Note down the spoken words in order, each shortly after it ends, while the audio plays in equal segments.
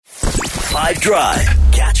5 Drive.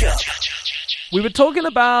 Catch up. We were talking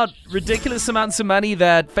about ridiculous amounts of money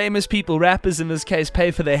that famous people, rappers in this case,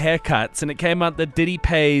 pay for their haircuts, and it came out that Diddy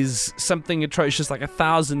pays something atrocious like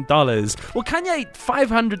 $1,000. Well, Kanye,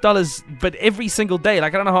 $500, but every single day.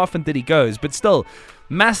 Like, I don't know how often Diddy goes, but still,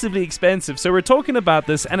 massively expensive. So we're talking about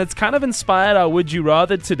this, and it's kind of inspired our Would You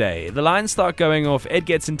Rather today. The lines start going off. Ed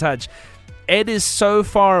gets in touch. Ed is so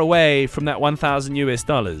far away from that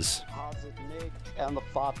 $1,000. And the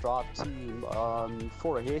 5 Drive team,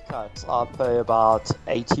 for a haircut, I pay about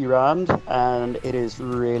 80 Rand, and it is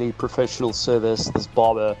really professional service. This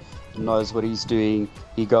barber knows what he's doing.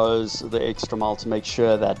 He goes the extra mile to make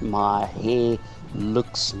sure that my hair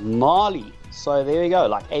looks gnarly. So there you go,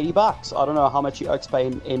 like $80. I don't know how much you oaks pay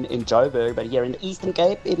in Joburg, but here in the Eastern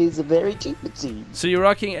Cape, it is very cheap, it seems. So you're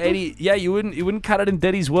rocking 80. Yeah, you wouldn't cut it in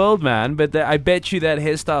Diddy's world, man. But I bet you that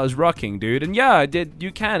hairstyle is rocking, dude. And yeah,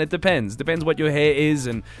 you can. It depends. Depends what your hair is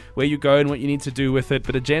and where you go and what you need to do with it.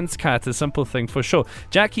 But a gent's cut, a simple thing for sure.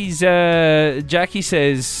 Jackie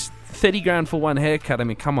says 30 grand for one haircut. I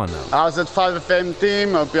mean, come on now. I was at 5FM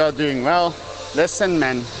team. Hope you are doing well. Listen,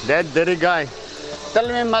 man, that Diddy guy. Tell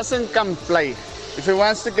him he mustn't come play. If he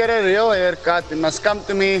wants to get a real haircut, he must come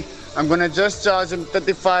to me. I'm going to just charge him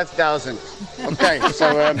 35,000. Okay,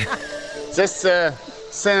 so just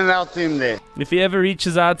send it out to him there. If he ever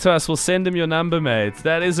reaches out to us, we'll send him your number, mate.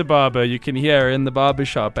 That is a barber you can hear in the barber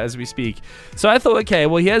shop as we speak. So I thought, okay,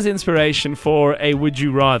 well, here's inspiration for a Would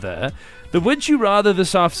You Rather. The Would You Rather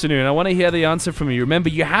this afternoon, I want to hear the answer from you. Remember,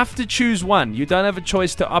 you have to choose one. You don't have a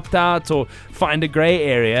choice to opt out or find a grey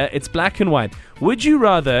area. It's black and white. Would you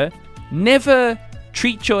rather never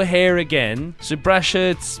treat your hair again, so brush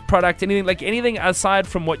it, product, anything aside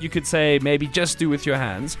from what you could say maybe just do with your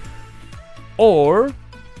hands, or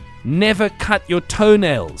never cut your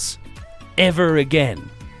toenails ever again?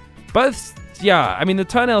 Both... Yeah, I mean, the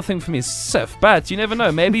toenail thing for me is stiff, but you never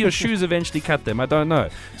know. Maybe your shoes eventually cut them. I don't know.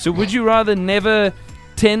 So would you rather never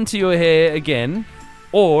tend to your hair again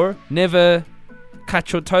or never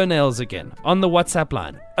cut your toenails again? On the WhatsApp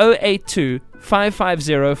line, 082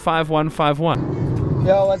 550 5151.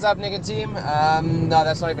 Yo, what's up, nigga team? No,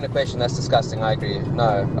 that's not even a question. That's disgusting. I agree.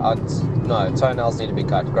 No, toenails need to be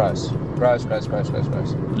cut. Gross. Gross.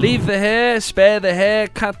 Leave the hair, spare the hair,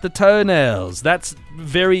 cut the toenails. That's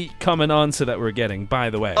very common answer that we're getting,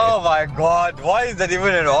 by the way. Oh my god, why is that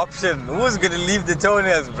even an option? Who's gonna leave the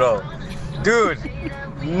toenails, bro? Dude,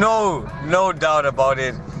 no doubt about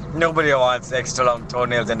it. Nobody wants extra long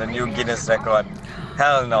toenails and a new Guinness record.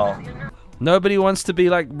 Hell no. Nobody wants to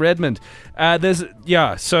be like Redmond.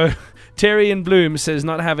 So Terry in Bloom says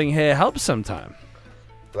not having hair helps sometime.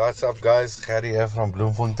 What's up, guys? Harry here from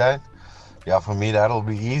Bloemfontein. Yeah, for me that'll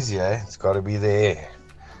be easy, eh? It's got to be the hair.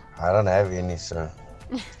 I don't have any, so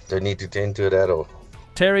don't need to tend to it at all.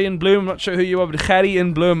 Terry in Bloom, not sure who you are, but Harry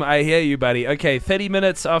in Bloom, I hear you, buddy. Okay, 30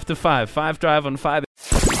 minutes after 5. 5 Drive on 5.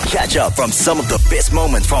 Catch up from some of the best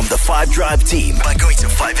moments from the 5 Drive team by going to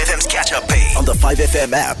 5FM's catch-up page on the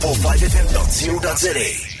 5FM app or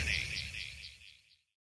 5FM.co.za.